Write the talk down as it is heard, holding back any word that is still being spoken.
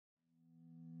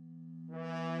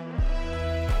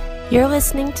You're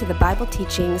listening to the Bible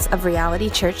teachings of Reality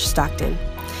Church Stockton.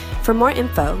 For more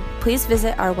info, please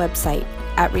visit our website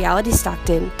at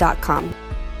realitystockton.com.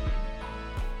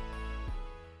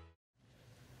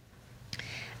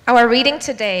 Our reading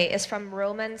today is from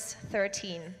Romans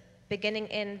 13, beginning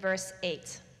in verse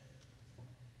 8.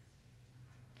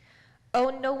 Owe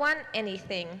no one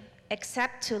anything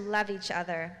except to love each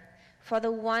other, for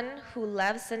the one who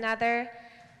loves another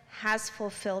has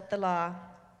fulfilled the law.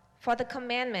 For the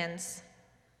commandments,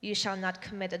 you shall not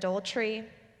commit adultery,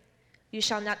 you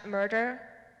shall not murder,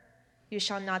 you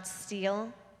shall not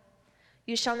steal,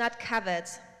 you shall not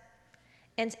covet,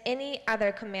 and any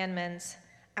other commandments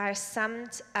are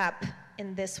summed up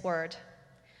in this word: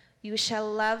 you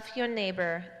shall love your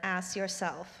neighbor as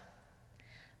yourself.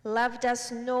 Love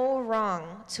does no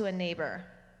wrong to a neighbor.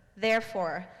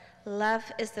 Therefore,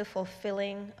 love is the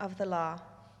fulfilling of the law.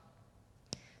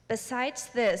 Besides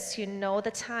this, you know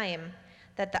the time,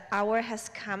 that the hour has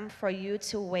come for you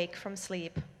to wake from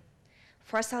sleep.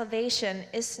 For salvation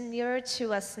is nearer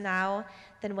to us now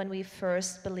than when we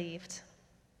first believed.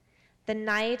 The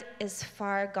night is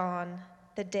far gone,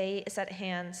 the day is at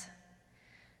hand.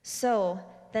 So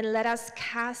then let us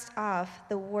cast off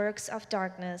the works of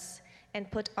darkness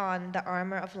and put on the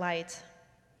armor of light.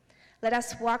 Let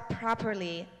us walk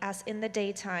properly as in the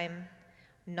daytime,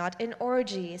 not in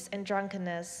orgies and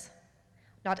drunkenness,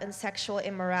 not in sexual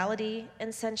immorality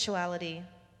and sensuality,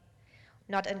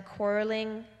 not in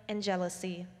quarreling and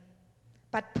jealousy,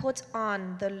 but put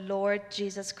on the Lord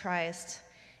Jesus Christ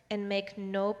and make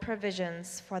no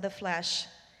provisions for the flesh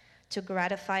to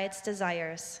gratify its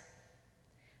desires.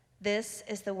 This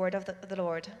is the word of the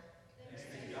Lord.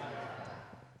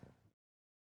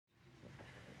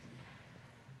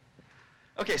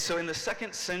 Okay, so in the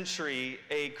 2nd century,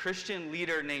 a Christian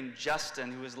leader named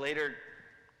Justin, who was later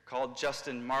called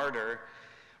Justin Martyr,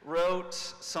 wrote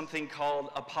something called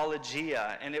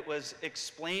Apologia, and it was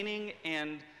explaining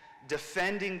and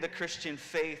defending the Christian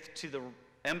faith to the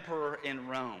emperor in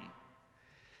Rome.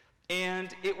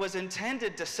 And it was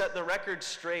intended to set the record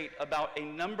straight about a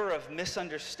number of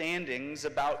misunderstandings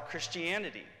about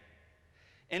Christianity.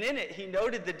 And in it, he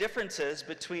noted the differences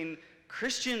between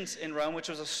Christians in Rome, which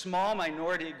was a small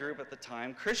minority group at the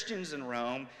time, Christians in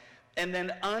Rome, and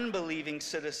then unbelieving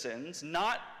citizens,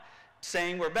 not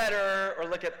saying we're better or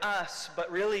look at us, but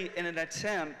really in an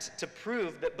attempt to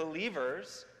prove that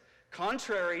believers,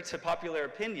 contrary to popular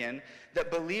opinion, that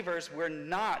believers were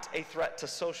not a threat to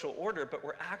social order, but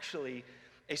were actually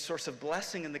a source of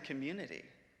blessing in the community.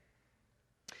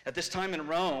 At this time in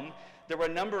Rome, there were a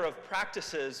number of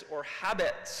practices or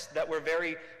habits that were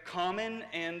very common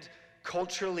and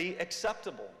culturally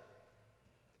acceptable.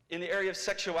 In the area of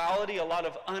sexuality, a lot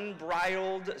of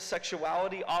unbridled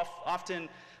sexuality, often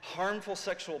harmful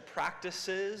sexual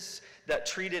practices that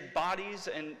treated bodies,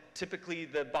 and typically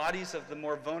the bodies of the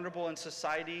more vulnerable in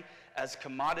society, as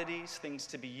commodities, things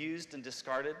to be used and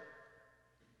discarded.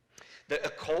 The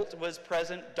occult was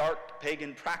present, dark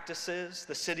pagan practices.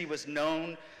 The city was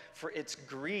known for its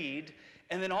greed.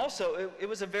 And then also, it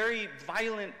was a very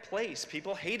violent place.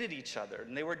 People hated each other,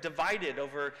 and they were divided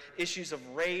over issues of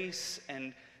race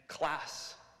and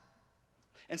class.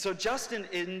 And so Justin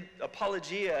in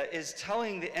Apologia is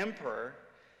telling the emperor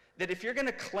that if you're going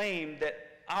to claim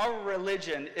that our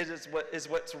religion is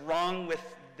what's wrong with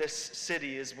this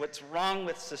city, is what's wrong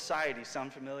with society,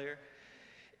 sound familiar?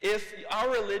 If our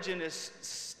religion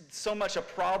is so much a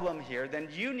problem here, then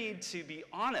you need to be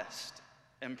honest,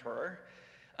 emperor,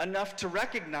 enough to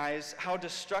recognize how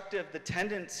destructive the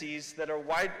tendencies that are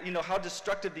how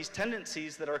destructive these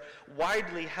tendencies that are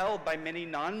widely held by many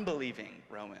non-believing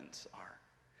Romans are.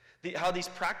 How these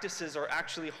practices are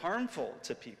actually harmful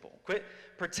to people. Quit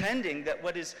pretending that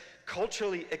what is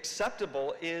culturally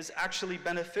acceptable is actually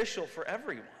beneficial for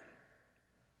everyone.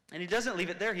 And he doesn't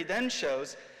leave it there. He then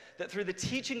shows that through the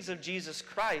teachings of Jesus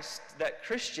Christ, that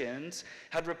Christians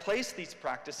had replaced these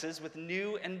practices with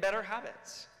new and better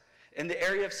habits. In the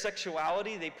area of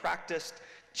sexuality, they practiced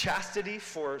chastity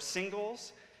for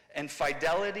singles and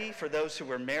fidelity for those who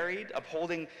were married,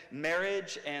 upholding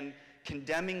marriage and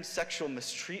condemning sexual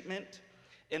mistreatment.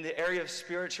 In the area of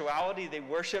spirituality, they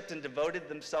worshiped and devoted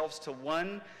themselves to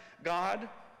one God.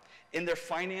 In their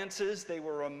finances, they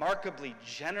were remarkably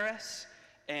generous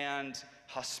and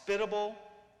hospitable.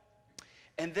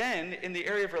 And then, in the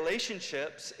area of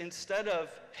relationships, instead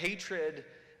of hatred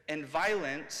and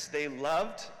violence, they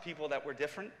loved people that were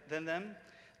different than them.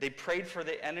 They prayed for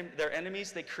their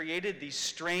enemies. They created these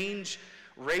strange,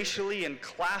 racially and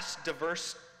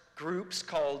class-diverse groups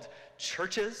called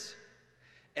churches.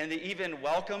 And they even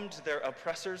welcomed their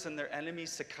oppressors and their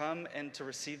enemies to come and to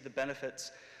receive the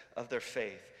benefits of their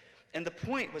faith. And the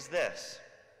point was this: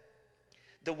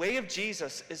 the way of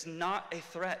Jesus is not a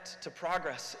threat to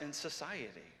progress in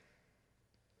society.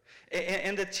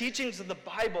 And the teachings of the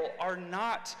Bible are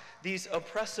not these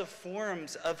oppressive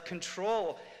forms of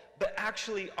control, but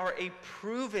actually are a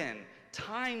proven,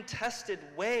 time-tested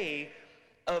way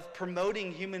of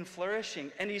promoting human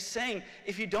flourishing. And he's saying,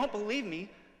 if you don't believe me,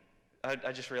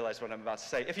 I just realized what I'm about to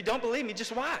say. If you don't believe me,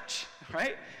 just watch,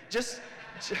 right? Just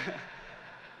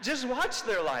watch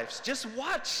their lives. Just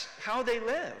watch how they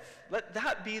live. Let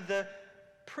that be the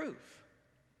proof.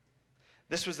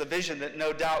 This was the vision that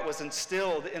no doubt was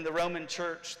instilled in the Roman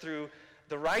church through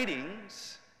the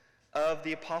writings of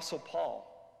the Apostle Paul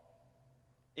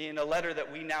in a letter that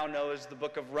we now know as the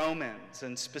book of Romans,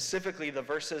 and specifically the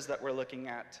verses that we're looking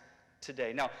at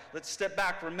today. Now, let's step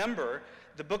back. Remember,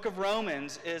 the book of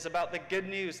Romans is about the good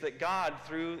news that God,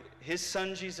 through his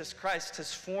Son Jesus Christ,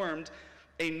 has formed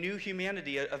a new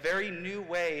humanity, a very new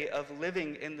way of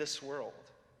living in this world.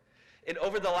 And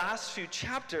over the last few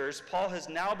chapters, Paul has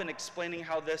now been explaining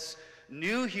how this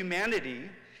new humanity,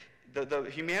 the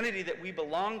humanity that we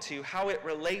belong to, how it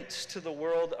relates to the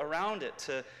world around it,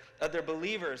 to other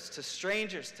believers, to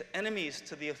strangers, to enemies,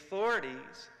 to the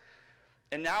authorities,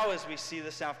 and now, as we see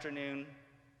this afternoon,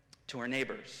 to our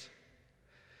neighbors.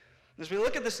 As we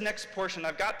look at this next portion,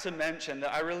 I've got to mention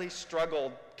that I really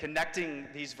struggled connecting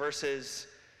these verses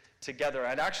together.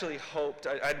 I'd actually hoped,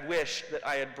 I'd wished that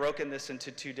I had broken this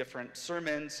into 2 different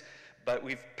sermons, but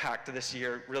we've packed this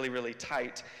year really, really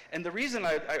tight. And the reason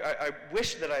I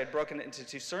wish that I had broken it into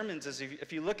 2 sermons is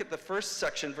if you look at the first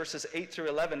section, verses 8 through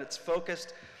 11, it's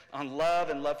focused on love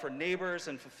and love for neighbors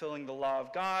and fulfilling the law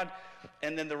of God.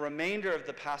 And then the remainder of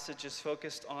the passage is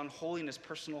focused on holiness,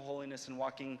 personal holiness, and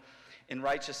walking in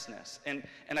righteousness. And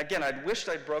again, I'd wished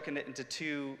I'd broken it into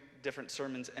 2 different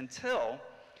sermons until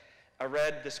I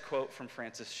read this quote from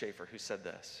Francis Schaeffer, who said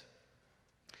this: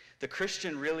 "The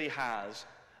Christian really has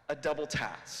a double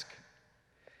task.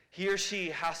 He or she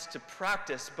has to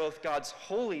practice both God's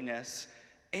holiness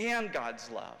and God's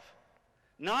love.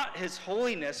 Not his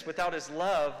holiness without his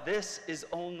love, this is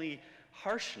only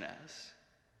harshness.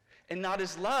 And not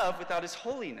his love without his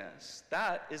holiness,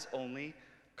 that is only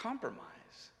compromise.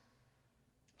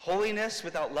 Holiness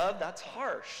without love, that's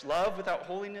harsh. Love without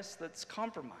holiness, that's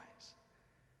compromise."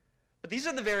 But these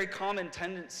are the very common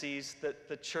tendencies that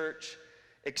the church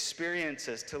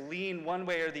experiences, to lean one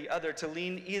way or the other, to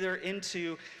lean either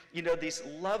into, these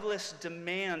loveless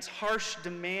demands, harsh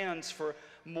demands for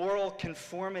moral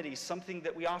conformity, something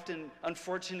that we often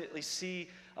unfortunately see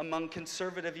among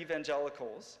conservative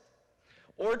evangelicals,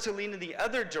 or to lean in the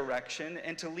other direction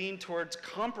and to lean towards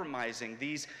compromising,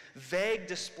 these vague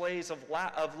displays of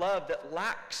love that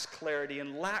lacks clarity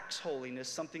and lacks holiness,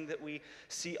 something that we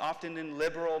see often in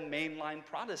liberal mainline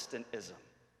Protestantism.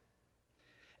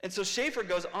 And so Schaeffer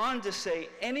goes on to say,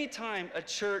 anytime a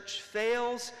church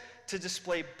fails to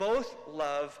display both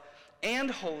love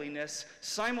and holiness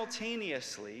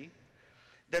simultaneously,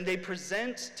 then they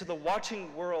present to the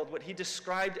watching world what he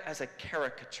described as a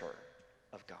caricature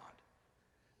of God,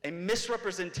 a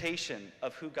misrepresentation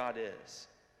of who God is.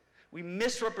 We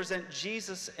misrepresent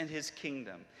Jesus and his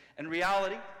kingdom. In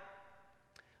reality,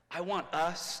 I want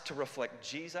us to reflect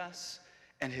Jesus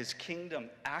and his kingdom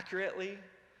accurately.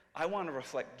 I want to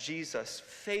reflect Jesus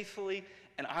faithfully,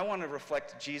 and I want to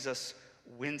reflect Jesus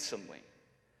winsomely.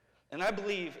 And I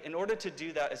believe in order to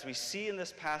do that, as we see in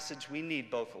this passage, we need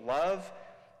both love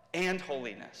and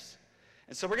holiness.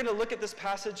 And so we're going to look at this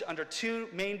passage under 2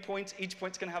 main points. Each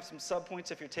point's going to have some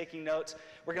subpoints if you're taking notes.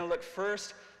 We're going to look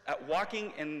first at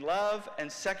walking in love,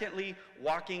 and secondly,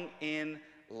 walking in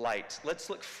light. Let's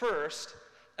look first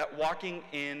at walking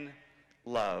in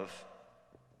love.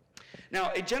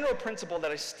 Now, a general principle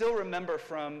that I still remember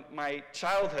from my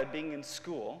childhood being in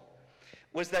school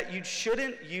was that you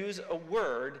shouldn't use a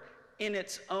word in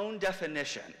its own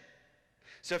definition.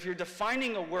 So if you're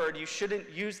defining a word, you shouldn't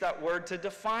use that word to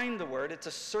define the word. It's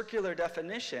a circular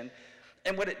definition.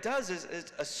 And what it does is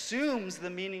it assumes the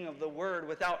meaning of the word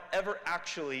without ever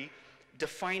actually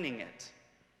defining it.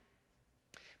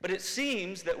 But it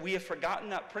seems that we have forgotten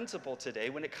that principle today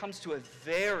when it comes to a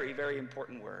very, very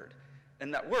important word.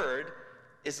 And that word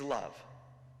is love.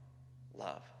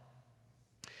 Love.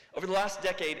 Over the last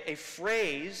decade, a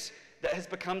phrase that has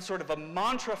become sort of a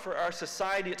mantra for our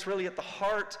society, it's really at the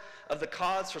heart of the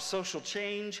cause for social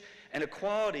change and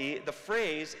equality. The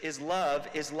phrase is love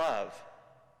is love.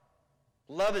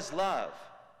 Love is love.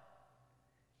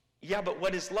 Yeah, but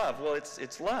what is love? Well,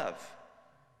 it's love.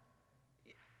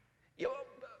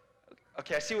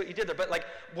 Okay, I see what you did there, but like,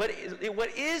 what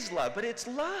is love? But it's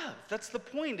love. That's the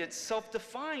point. It's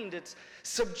self-defined. It's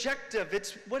subjective.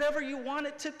 It's whatever you want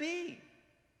it to be.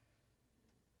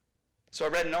 So I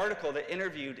read an article that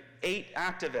interviewed 8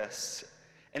 activists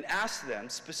and asked them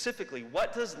specifically,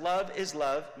 what does love is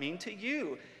love mean to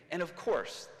you? And of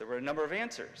course, there were a number of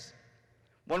answers.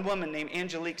 One woman named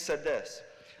Angelique said this: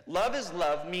 love is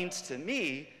love means to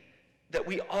me that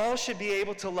we all should be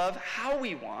able to love how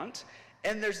we want,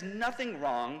 and there's nothing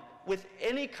wrong with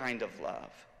any kind of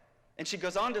love. And she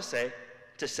goes on to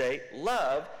say,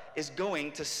 love is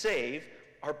going to save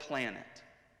our planet.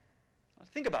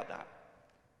 Think about that.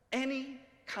 Any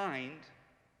kind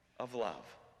of love.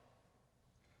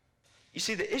 You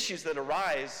see, the issues that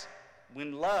arise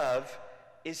when love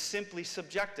is simply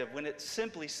subjective, when it's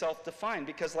simply self-defined,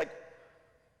 because like,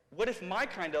 what if my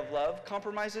kind of love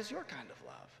compromises your kind of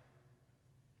love?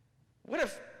 What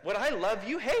if what I love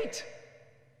you hate?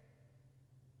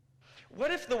 What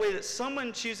if the way that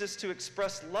someone chooses to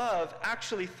express love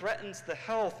actually threatens the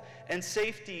health and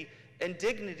safety and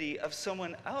dignity of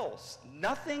someone else?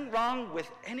 Nothing wrong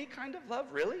with any kind of love,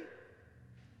 really?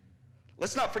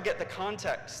 Let's not forget the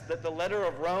context that the letter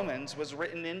of Romans was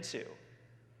written into.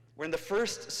 Where in the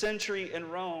first century in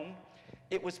Rome,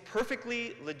 it was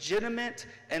perfectly legitimate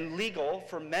and legal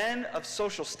for men of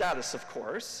social status, of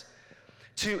course,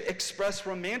 to express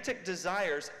romantic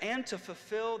desires and to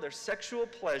fulfill their sexual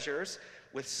pleasures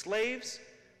with slaves,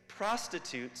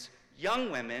 prostitutes,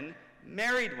 young women,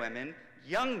 married women,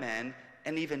 young men,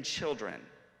 and even children.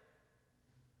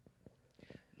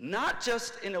 Not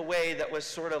just in a way that was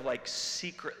sort of like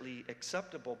secretly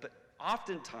acceptable, but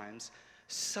oftentimes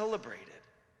celebrated.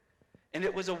 And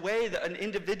it was a way that an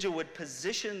individual would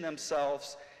position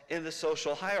themselves in the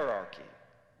social hierarchy.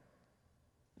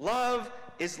 Love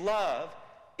is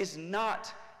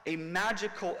not a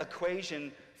magical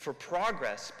equation for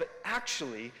progress, but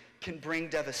actually can bring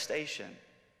devastation.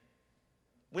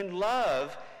 When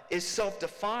love is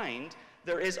self-defined,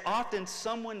 there is often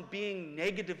someone being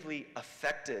negatively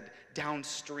affected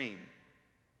downstream.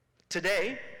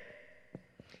 Today,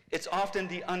 it's often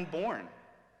the unborn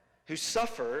who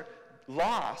suffer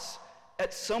loss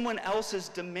at someone else's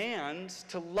demands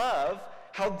to love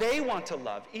how they want to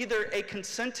love, either a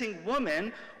consenting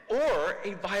woman or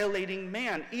a violating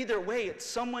man. Either way, it's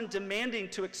someone demanding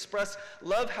to express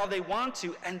love how they want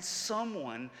to, and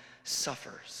someone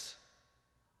suffers.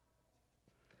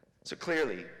 So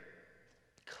clearly,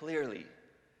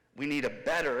 we need a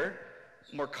better,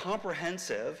 more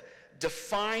comprehensive,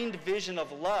 defined vision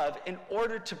of love in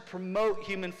order to promote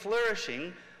human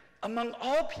flourishing among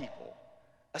all people,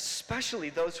 especially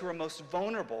those who are most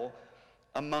vulnerable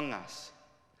among us.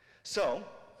 So,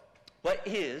 what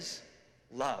is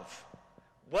love?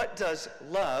 What does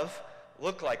love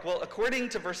look like? Well, according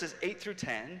to verses 8 through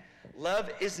 10, love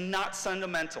is not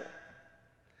sentimental.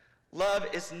 Love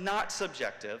is not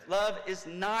subjective. Love is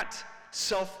not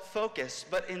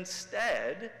self-focused, but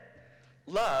instead,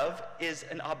 love is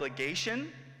an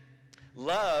obligation,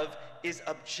 love is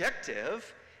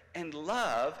objective, and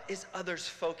love is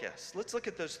others-focused. Let's look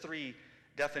at those 3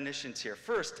 definitions here.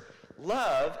 First,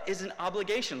 love is an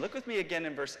obligation. Look with me again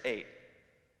in verse 8.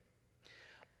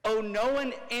 Owe no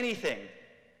one anything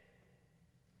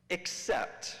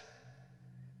except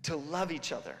to love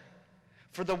each other.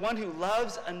 For the one who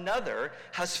loves another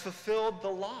has fulfilled the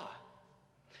law.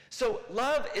 So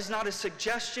love is not a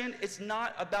suggestion. It's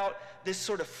not about this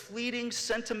sort of fleeting,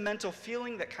 sentimental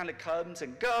feeling that kind of comes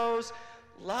and goes.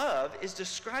 Love is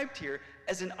described here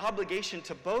as an obligation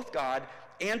to both God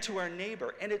and to our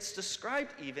neighbor. And it's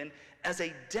described even as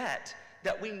a debt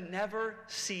that we never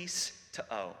cease to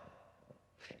owe.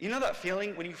 You know that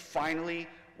feeling when you finally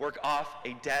work off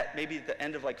a debt, maybe at the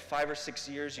end of like 5 or 6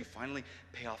 years, you finally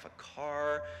pay off a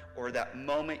car, or that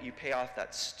moment you pay off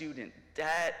that student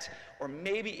debt, or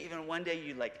maybe even one day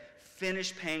you like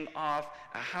finish paying off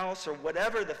a house, or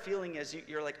whatever the feeling is,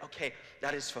 you're like, okay,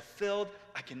 that is fulfilled,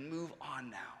 I can move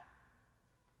on now.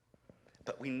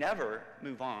 But we never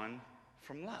move on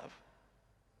from love.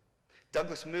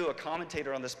 Douglas Moo, a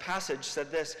commentator on this passage,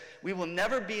 said this: we will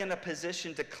never be in a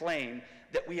position to claim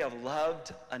that we have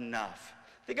loved enough.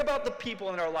 Think about the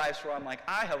people in our lives where I'm like,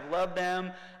 I have loved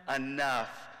them enough.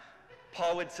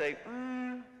 Paul would say,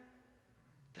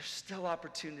 there's still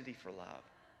opportunity for love.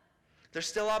 There's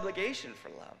still obligation for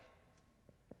love.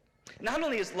 Not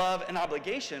only is love an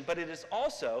obligation, but it is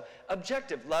also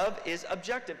objective. Love is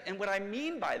objective. And what I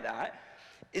mean by that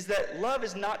is that love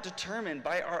is not determined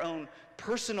by our own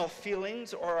personal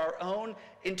feelings or our own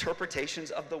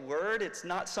interpretations of the word. It's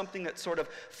not something that's sort of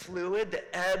fluid, that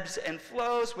ebbs and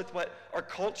flows with what our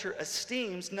culture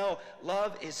esteems. No,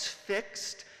 love is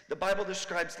fixed. The Bible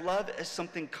describes love as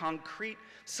something concrete,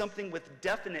 something with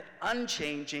definite,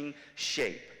 unchanging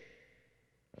shape.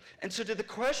 And so to the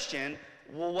question,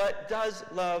 well, what does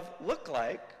love look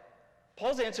like?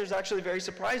 Paul's answer is actually very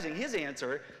surprising. His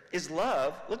answer is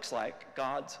love looks like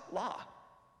God's law.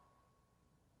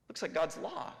 Looks like God's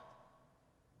law.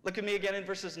 Look at me again in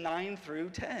verses 9 through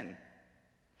 10.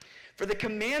 For the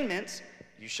commandments,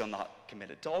 you shall not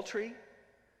commit adultery,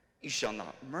 you shall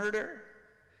not murder,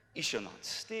 you shall not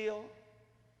steal,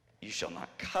 you shall not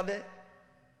covet,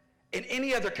 and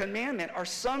any other commandment are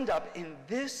summed up in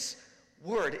this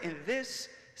word, in this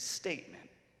statement.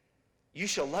 You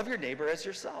shall love your neighbor as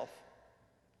yourself.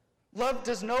 Love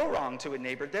does no wrong to a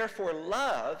neighbor. Therefore,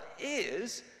 love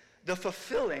is the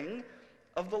fulfilling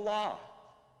of the law.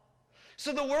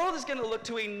 So the world is going to look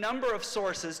to a number of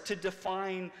sources to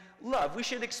define love. We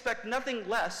should expect nothing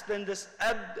less than this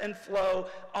ebb and flow,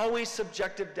 always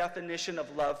subjective definition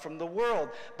of love from the world.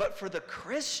 But for the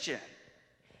Christian,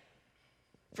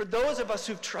 for those of us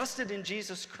who've trusted in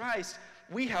Jesus Christ,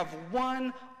 we have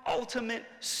one ultimate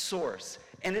source,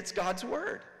 and it's God's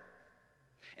word.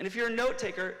 And if you're a note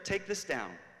taker, take this down.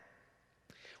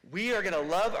 We are going to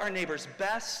love our neighbors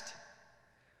best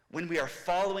when we are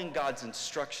following God's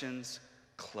instructions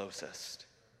closest.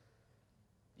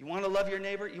 You want to love your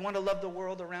neighbor? You want to love the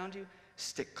world around you?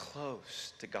 Stick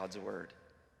close to God's word.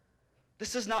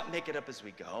 This does not make it up as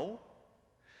we go.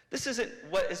 This isn't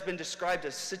what has been described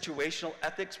as situational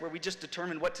ethics, where we just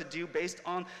determine what to do based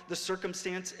on the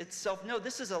circumstance itself. No,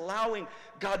 this is allowing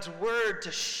God's word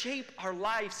to shape our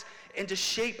lives and to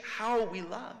shape how we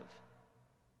love.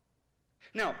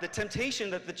 Now, the temptation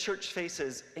that the church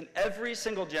faces in every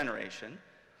single generation,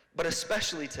 but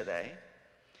especially today,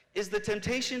 is the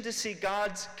temptation to see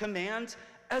God's commands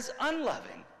as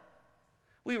unloving.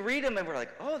 We read them and we're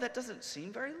like, oh, that doesn't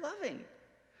seem very loving.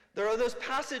 There are those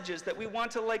passages that we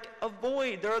want to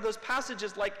avoid. There are those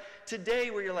passages like today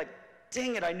where you're like,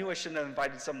 dang it, I knew I shouldn't have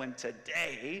invited someone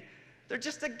today. They're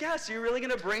just a guest. Are you really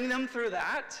going to bring them through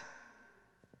that?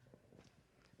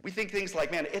 We think things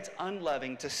like, man, it's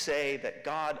unloving to say that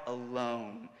God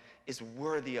alone is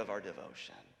worthy of our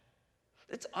devotion.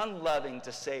 It's unloving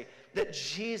to say that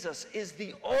Jesus is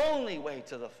the only way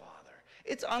to the Father.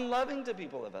 It's unloving to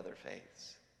people of other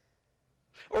faiths.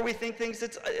 Or we think things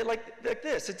it's like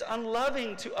this. It's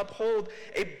unloving to uphold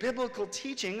a biblical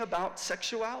teaching about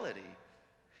sexuality.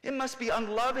 It must be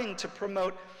unloving to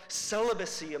promote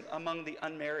celibacy among the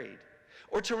unmarried,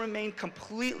 or to remain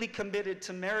completely committed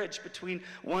to marriage between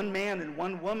one man and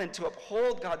one woman, to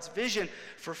uphold God's vision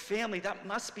for family. That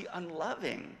must be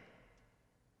unloving.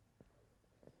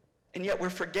 And yet we're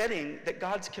forgetting that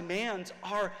God's commands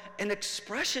are an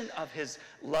expression of his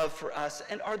love for us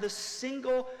and are the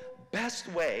single best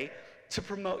way to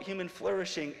promote human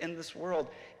flourishing in this world,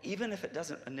 even if it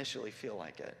doesn't initially feel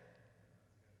like it.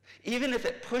 Even if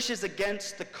it pushes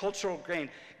against the cultural grain.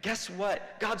 Guess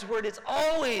what? God's word is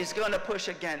always going to push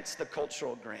against the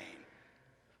cultural grain.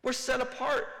 We're set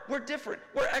apart. We're different.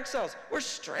 We're exiles. We're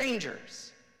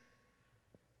strangers.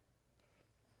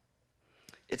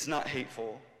 It's not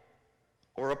hateful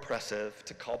or oppressive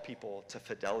to call people to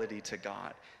fidelity to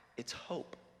God. It's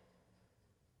hope.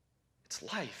 It's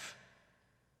life.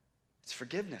 It's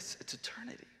forgiveness. It's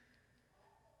eternity.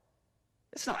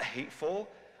 It's not hateful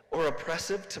or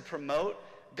oppressive to promote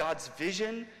God's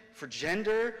vision for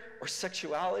gender or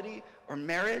sexuality or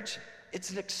marriage. It's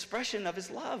an expression of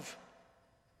his love.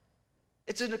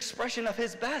 It's an expression of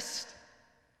his best.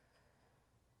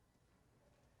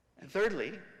 And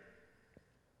thirdly,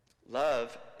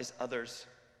 love is others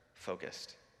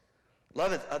focused.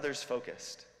 Love is others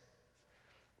focused.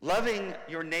 Loving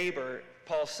your neighbor,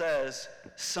 Paul says,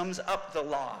 sums up the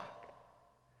law.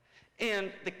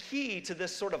 And the key to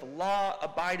this sort of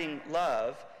law-abiding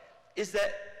love is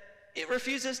that it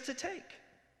refuses to take.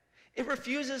 It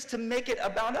refuses to make it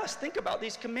about us. Think about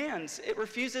these commands. It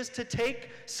refuses to take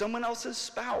someone else's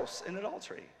spouse in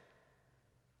adultery.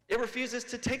 It refuses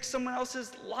to take someone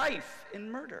else's life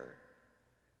in murder.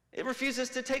 It refuses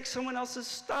to take someone else's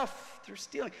stuff through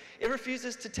stealing. It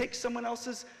refuses to take someone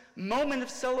else's moment of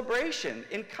celebration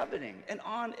in coveting, and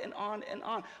on and on and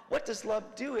on. What does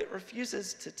love do? It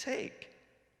refuses to take.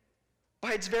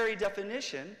 By its very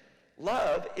definition,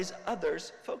 love is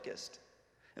others focused.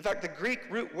 In fact, the Greek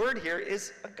root word here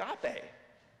is agape.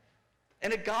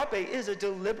 And agape is a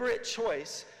deliberate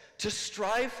choice to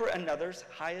strive for another's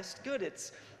highest good.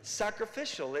 It's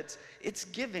sacrificial, it's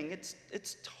giving,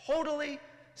 it's totally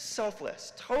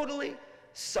selfless, totally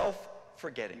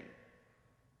self-forgetting.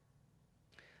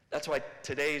 That's why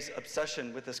today's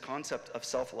obsession with this concept of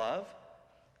self-love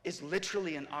is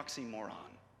literally an oxymoron.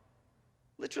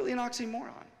 Literally an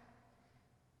oxymoron.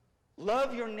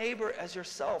 Love your neighbor as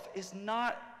yourself is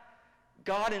not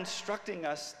God instructing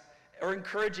us or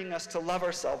encouraging us to love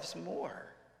ourselves more.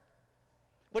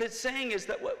 What it's saying is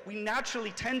that what we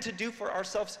naturally tend to do for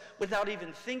ourselves without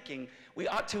even thinking, we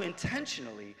ought to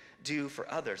intentionally do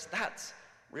for others. That's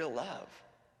real love.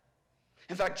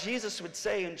 In fact, Jesus would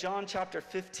say in John chapter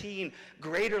 15,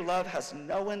 greater love has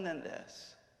no one than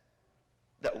this,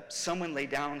 that someone lay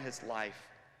down his life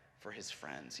for his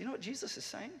friends. You know what Jesus is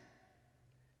saying?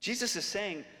 Jesus is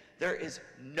saying there is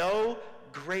no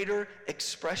greater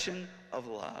expression of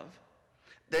love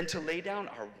than to lay down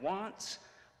our wants,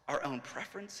 our own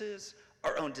preferences,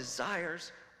 our own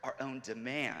desires, our own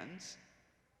demands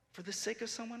for the sake of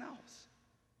someone else,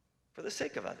 for the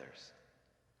sake of others.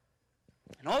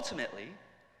 And ultimately,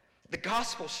 the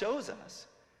gospel shows us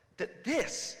that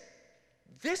this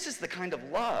is the kind of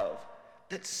love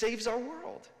that saves our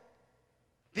world.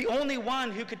 The only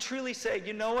one who could truly say,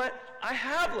 you know what, I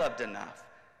have loved enough,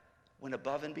 went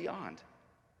above and beyond.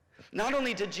 Not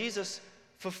only did Jesus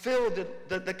fulfill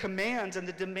the commands and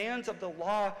the demands of the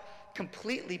law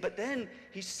completely, but then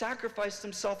he sacrificed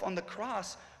himself on the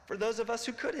cross for those of us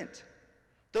who couldn't.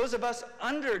 Those of us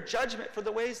under judgment for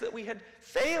the ways that we had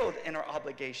failed in our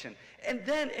obligation. And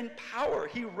then in power,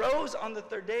 he rose on the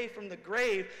third day from the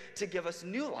grave to give us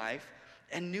new life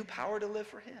and new power to live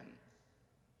for him.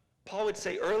 Paul would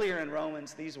say earlier in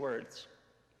Romans these words,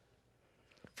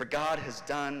 for God has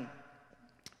done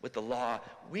what the law,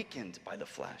 weakened by the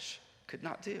flesh, could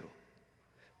not do.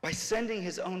 By sending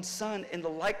his own son in the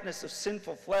likeness of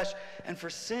sinful flesh, and for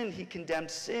sin he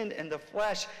condemned sin in the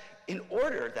flesh, in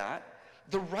order that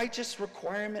the righteous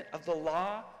requirement of the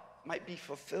law might be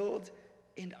fulfilled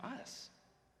in us,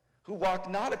 who walk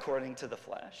not according to the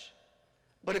flesh,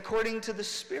 but according to the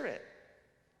Spirit.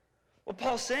 What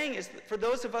Paul's saying is that for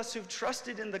those of us who've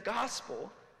trusted in the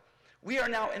gospel, we are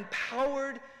now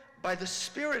empowered by the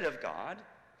Spirit of God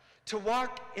to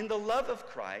walk in the love of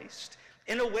Christ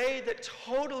in a way that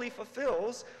totally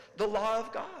fulfills the law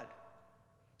of God,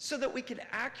 so that we can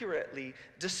accurately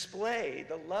display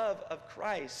the love of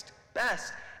Christ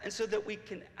best, and so that we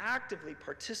can actively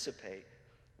participate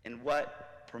in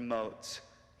what promotes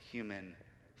human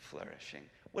flourishing.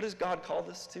 What has God called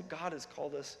us to? God has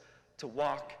called us to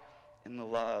walk in the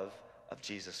love of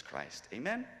Jesus Christ.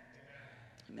 Amen?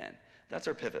 Amen. That's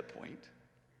our pivot point.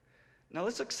 Now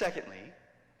let's look secondly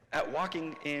at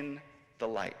walking in the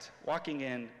light. Walking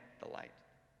in the light.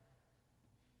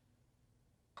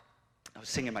 I was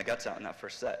singing my guts out in that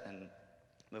first set, and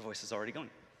my voice is already going.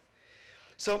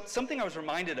 So something I was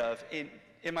reminded of in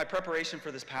my preparation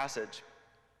for this passage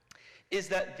is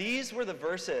that these were the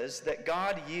verses that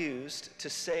God used to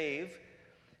save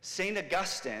St.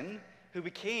 Augustine, who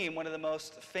became one of the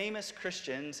most famous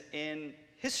Christians in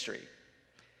history.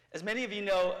 As many of you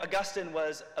know, Augustine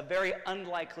was a very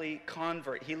unlikely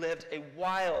convert. He lived a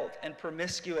wild and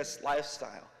promiscuous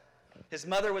lifestyle. His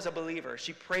mother was a believer.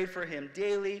 She prayed for him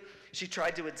daily. She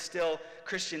tried to instill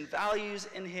Christian values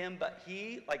in him, but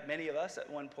he, like many of us at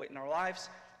one point in our lives,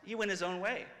 he went his own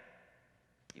way.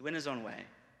 He went his own way.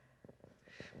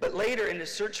 But later, in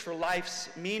his search for life's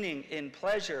meaning in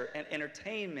pleasure and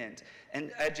entertainment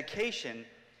and education,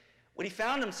 what he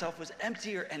found himself was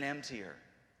emptier and emptier.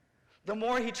 The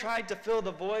more he tried to fill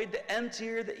the void, the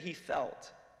emptier that he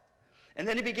felt. And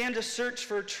then he began to search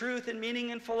for truth and meaning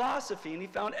in philosophy, and he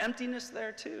found emptiness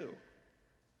there too.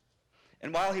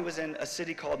 And while he was in a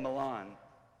city called Milan,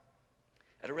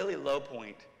 at a really low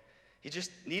point, he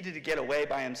just needed to get away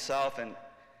by himself, and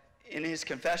in his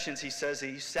confessions, he says that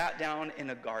he sat down in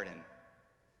a garden.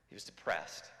 He was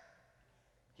depressed.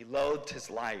 He loathed his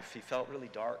life. He felt really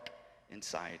dark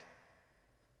inside.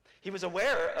 He was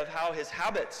aware of how his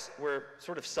habits were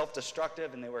sort of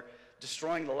self-destructive, and they were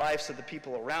destroying the lives of the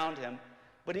people around him,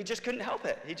 but he just couldn't help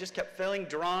it. He just kept feeling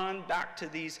drawn back to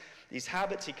these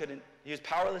habits. He was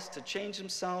powerless to change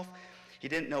himself. He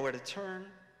didn't know where to turn.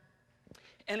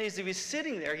 And as he was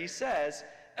sitting there, he says,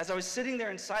 as I was sitting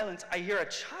there in silence, I hear a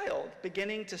child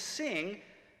beginning to sing,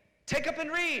 "Take up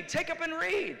and read, take up and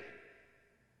read."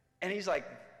 And he's like,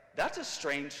 that's a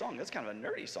strange song. That's kind of a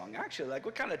nerdy song, actually. Like,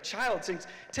 what kind of child sings,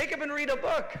 "Take up and read a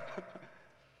book"?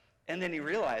 And then he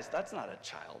realized that's not a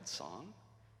child's song.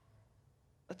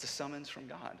 That's a summons from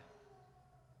God.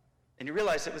 And he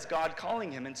realized it was God calling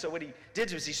him. And so what he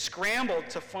did was he scrambled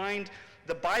to find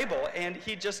the Bible, and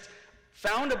he just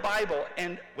found a Bible,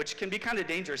 and which can be kind of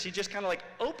dangerous. He just kind of like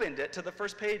opened it to the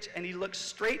first page, and he looked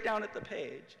straight down at the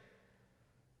page.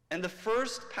 And the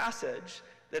first passage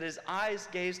that his eyes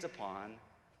gazed upon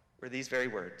were these very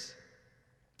words.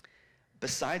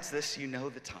 Besides this, you know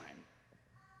the time,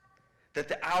 that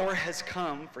the hour has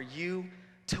come for you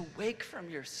to wake from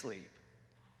your sleep.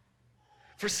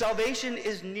 For salvation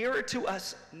is nearer to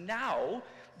us now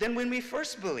than when we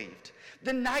first believed.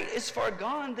 The night is far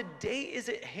gone, the day is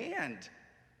at hand.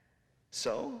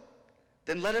 So,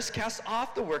 then let us cast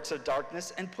off the works of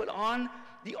darkness and put on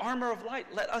the armor of light.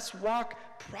 Let us walk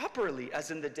properly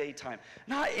as in the daytime,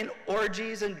 not in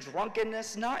orgies and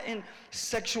drunkenness, not in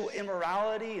sexual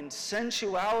immorality and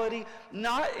sensuality,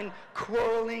 not in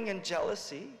quarreling and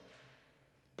jealousy,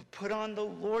 but put on the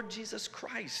Lord Jesus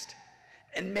Christ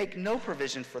and make no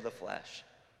provision for the flesh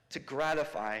to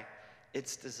gratify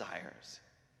its desires.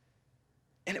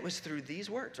 And it was through these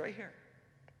words right here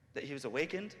that he was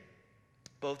awakened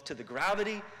both to the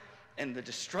gravity and the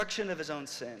destruction of his own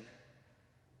sin,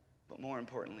 but more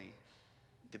importantly,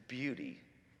 the beauty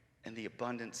and the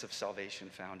abundance of salvation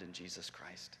found in Jesus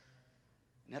Christ.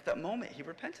 And at that moment, he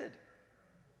repented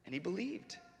and he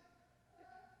believed.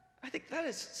 I think that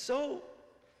is so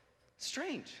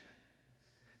strange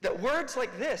that words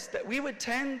like this, that we would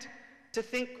tend to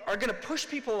think are going to push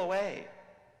people away.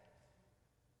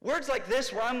 Words like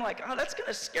this, where I'm like, oh, that's going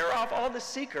to scare off all the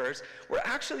seekers, were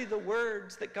actually the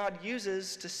words that God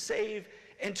uses to save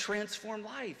and transform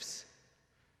lives.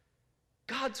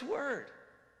 God's word.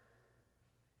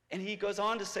 And he goes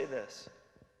on to say this,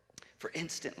 for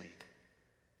instantly,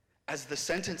 as the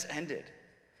sentence ended,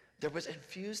 there was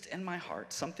infused in my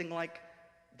heart something like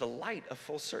the light of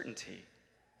full certainty,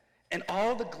 and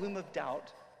all the gloom of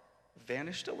doubt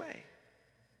vanished away.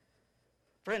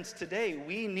 Friends, today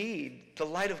we need the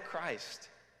light of Christ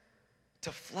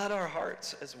to flood our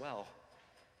hearts as well,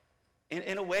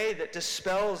 in a way that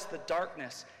dispels the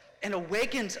darkness and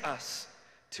awakens us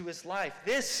to his life.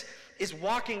 This is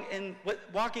walking in what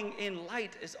walking in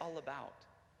light is all about.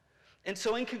 And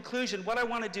so in conclusion, what I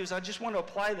want to do is I just want to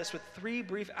apply this with 3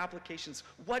 brief applications.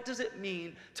 What does it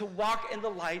mean to walk in the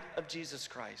light of Jesus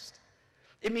Christ?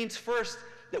 It means first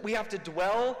that we have to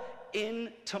dwell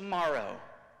in tomorrow.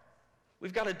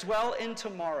 We've got to dwell in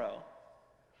tomorrow.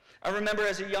 I remember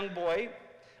as a young boy,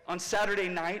 on Saturday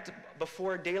night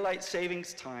before daylight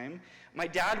savings time, my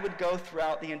dad would go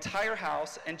throughout the entire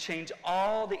house and change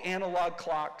all the analog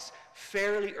clocks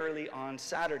fairly early on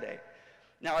Saturday.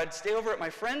 Now, I'd stay over at my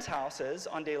friends' houses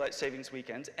on daylight savings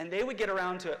weekends, and they would get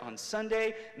around to it on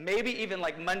Sunday, maybe even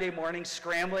like Monday morning,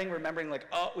 scrambling, remembering like,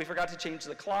 oh, we forgot to change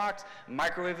the clocks,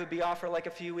 microwave would be off for like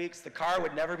a few weeks, the car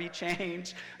would never be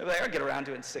changed. I'd be like, I'll get around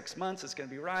to it in 6 months, it's gonna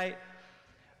be right.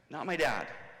 Not my dad.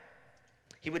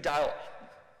 He would dial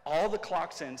all the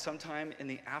clocks in sometime in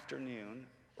the afternoon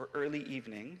or early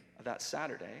evening of that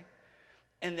Saturday,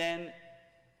 and then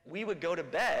we would go to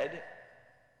bed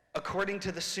according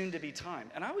to the soon-to-be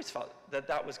time. And I always felt that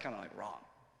that was kind of like wrong.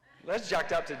 That's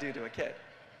jacked up to do to a kid.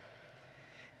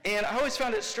 And I always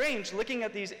found it strange looking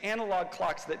at these analog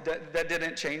clocks that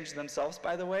didn't change themselves,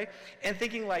 by the way, and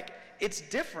thinking like, it's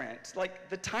different. Like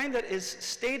the time that is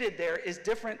stated there is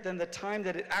different than the time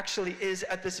that it actually is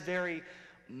at this very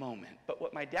moment. But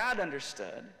what my dad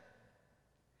understood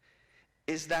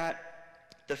is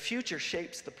that the future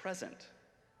shapes the present.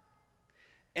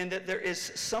 And that there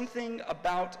is something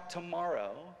about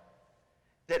tomorrow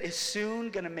that is soon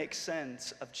going to make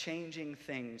sense of changing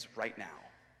things right now.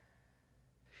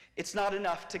 It's not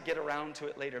enough to get around to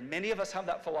it later. Many of us have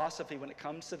that philosophy when it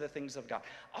comes to the things of God.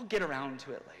 I'll get around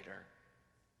to it later.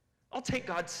 I'll take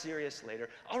God serious later.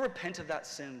 I'll repent of that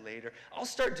sin later. I'll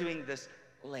start doing this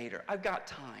later. I've got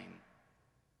time.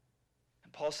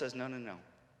 And Paul says, no, no, no.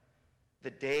 The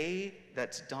day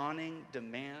that's dawning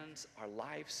demands our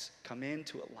lives come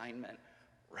into alignment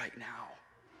right now.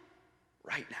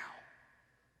 Right now.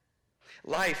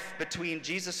 Life between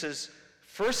Jesus'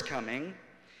 first coming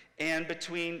and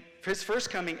between his first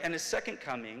coming and his second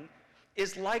coming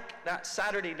is like that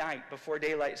Saturday night before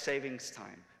daylight savings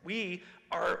time. We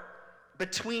are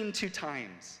between 2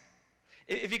 times.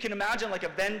 If you can imagine like a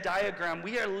Venn diagram,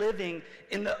 we are living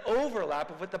in the overlap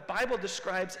of what the Bible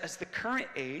describes as the current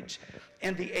age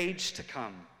and the age to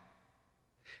come.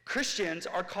 Christians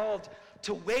are called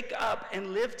to wake up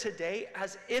and live today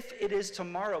as if it is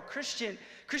tomorrow.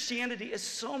 Christianity is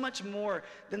so much more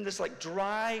than this like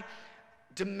dry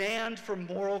demand for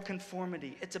moral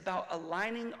conformity. It's about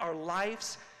aligning our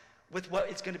lives with what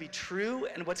is going to be true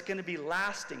and what's going to be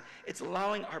lasting. It's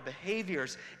allowing our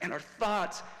behaviors and our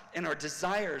thoughts and our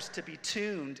desires to be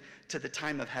tuned to the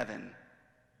time of heaven.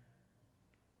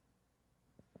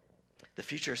 The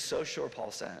future is so sure,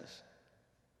 Paul says.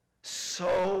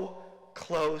 So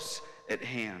close at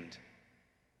hand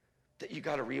that you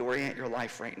got to reorient your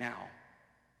life right now.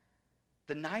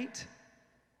 The night,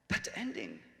 that's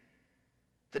ending.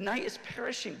 The night is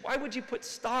perishing. Why would you put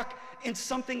stock in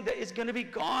something that is going to be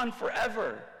gone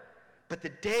forever? But the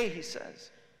day, he says,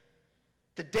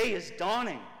 the day is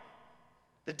dawning.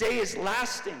 The day is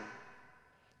lasting.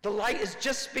 The light is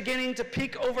just beginning to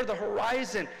peek over the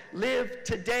horizon. Live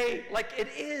today like it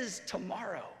is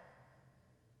tomorrow.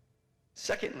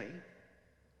 Secondly,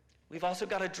 we've also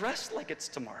got to dress like it's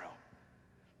tomorrow.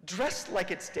 Dress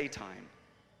like it's daytime.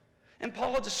 And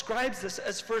Paul describes this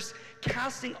as first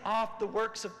casting off the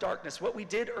works of darkness. What we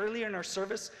did earlier in our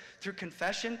service through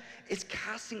confession is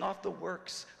casting off the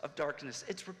works of darkness.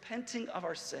 It's repenting of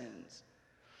our sins.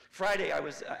 Friday, I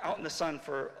was out in the sun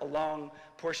for a long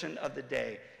portion of the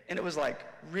day, and it was like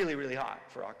really, really hot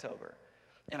for October.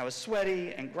 And I was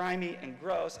sweaty and grimy and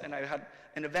gross, and I had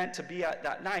an event to be at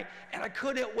that night, and I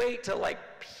couldn't wait to like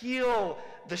peel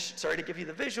sorry to give you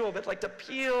the visual, but like to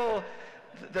peel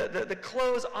the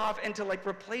clothes off and to like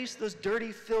replace those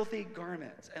dirty, filthy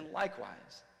garments. And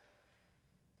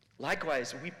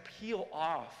likewise, we peel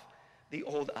off the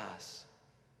old us.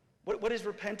 What is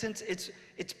repentance?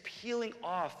 It's peeling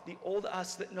off the old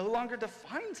us that no longer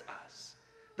defines us,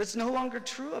 that's no longer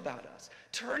true about us,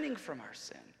 turning from our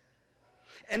sin.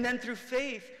 And then through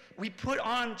faith, we put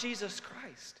on Jesus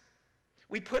Christ.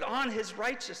 We put on his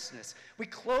righteousness. We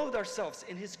clothe ourselves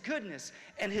in his goodness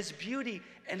and his beauty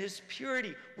and his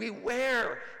purity. We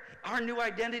wear our new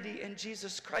identity in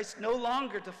Jesus Christ, no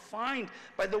longer defined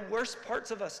by the worst parts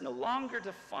of us, no longer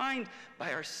defined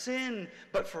by our sin,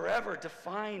 but forever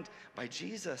defined by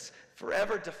Jesus,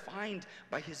 forever defined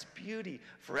by his beauty,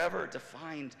 forever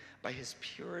defined by his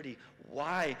purity.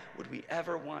 Why would we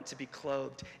ever want to be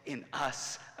clothed in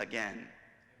us again?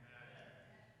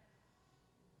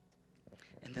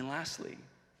 And then lastly,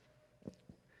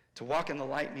 to walk in the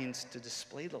light means to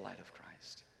display the light of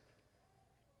Christ.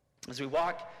 As we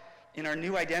walk in our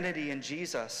new identity in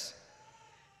Jesus,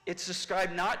 it's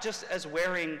described not just as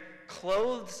wearing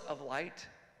clothes of light,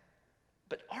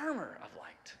 but armor of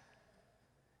light.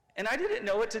 And I didn't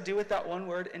know what to do with that one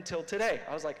word until today.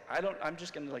 I was like, I'm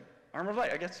just going to like, armor of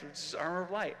light. I guess it's just armor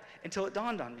of light. Until it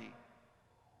dawned on me.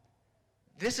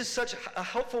 This is such a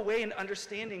helpful way in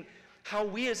understanding how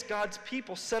we as God's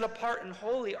people, set apart and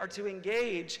holy, are to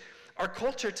engage our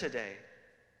culture today.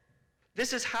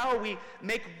 This is how we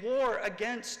make war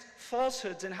against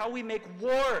falsehoods and how we make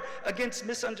war against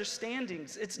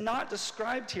misunderstandings. It's not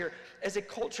described here as a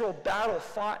cultural battle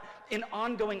fought in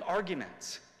ongoing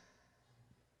arguments.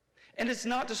 And it's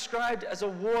not described as a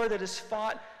war that is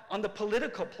fought on the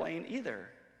political plane either.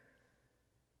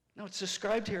 No, it's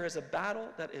described here as a battle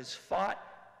that is fought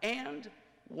and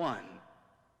won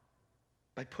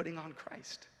by putting on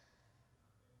Christ,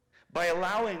 by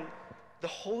allowing the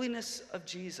holiness of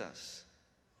Jesus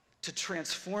to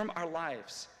transform our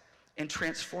lives and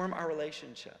transform our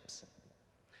relationships.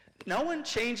 No one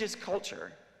changes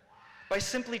culture by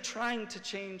simply trying to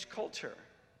change culture.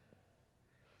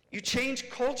 You change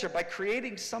culture by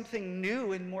creating something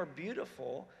new and more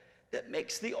beautiful that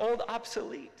makes the old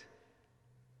obsolete.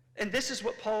 And this is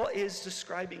what Paul is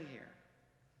describing here.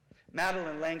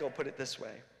 Madeline L'Engle put it this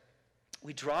way: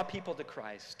 we draw people to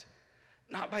Christ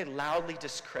not by loudly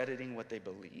discrediting what they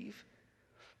believe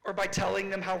or by telling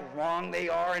them how wrong they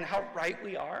are and how right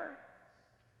we are,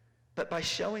 but by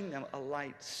showing them a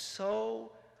light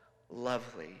so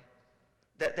lovely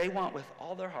that they want with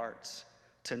all their hearts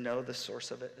to know the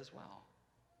source of it as well.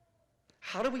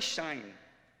 How do we shine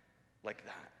like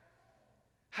that?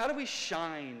 How do we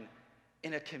shine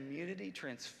in a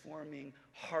community-transforming,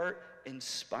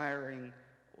 heart-inspiring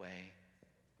way?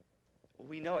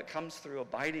 We know it comes through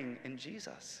abiding in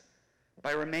Jesus.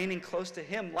 By remaining close to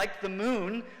him, like the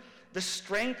moon, the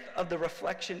strength of the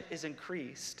reflection is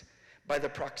increased by the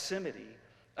proximity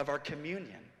of our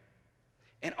communion.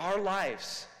 And our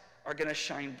lives are going to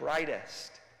shine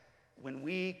brightest when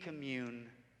we commune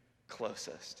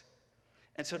closest.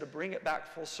 And so to bring it back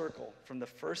full circle from the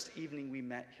first evening we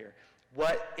met here,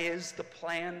 what is the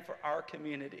plan for our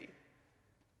community?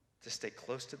 To stay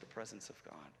close to the presence of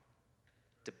God,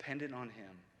 dependent on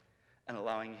him, and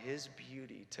allowing his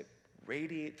beauty to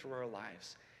radiate through our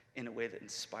lives in a way that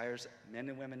inspires men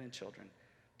and women and children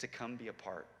to come be a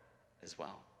part as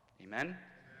well. Amen?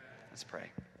 Let's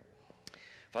pray.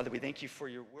 Father, we thank you for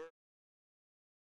your word.